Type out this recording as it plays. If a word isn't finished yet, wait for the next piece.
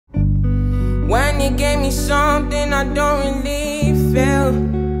And you gave me something I don't really feel,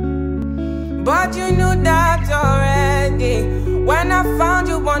 but you knew that already. When I found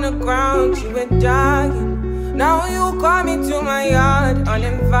you on the ground, you were dying. Now you call me to my yard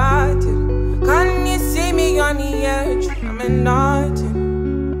uninvited. Can you see me on the edge? I'm in nothing.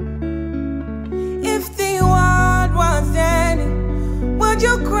 If the world was ending, would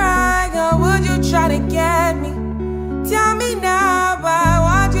you cry or would you try to get me? Tell me now, I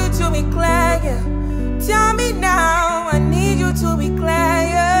want you to be clear, yeah. Tell me now, I need you to be clear,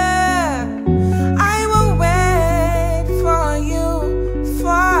 yeah. I will wait for you,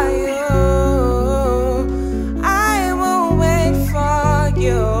 for you. I will wait for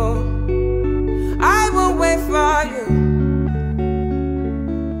you. I will wait for you.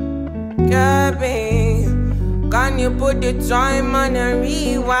 Yeah, babe, can you put the time on a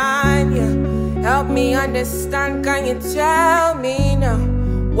rewind, yeah? Help me understand, can you tell me now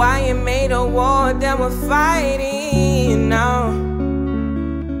why you made a war that we're fighting now?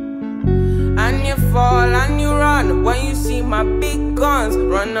 And you fall and you run when you see my big guns.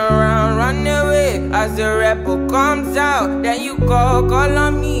 Run around, run away as the rebel comes out. Then you call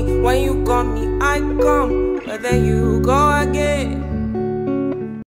on me. When you call me, I come. But then you go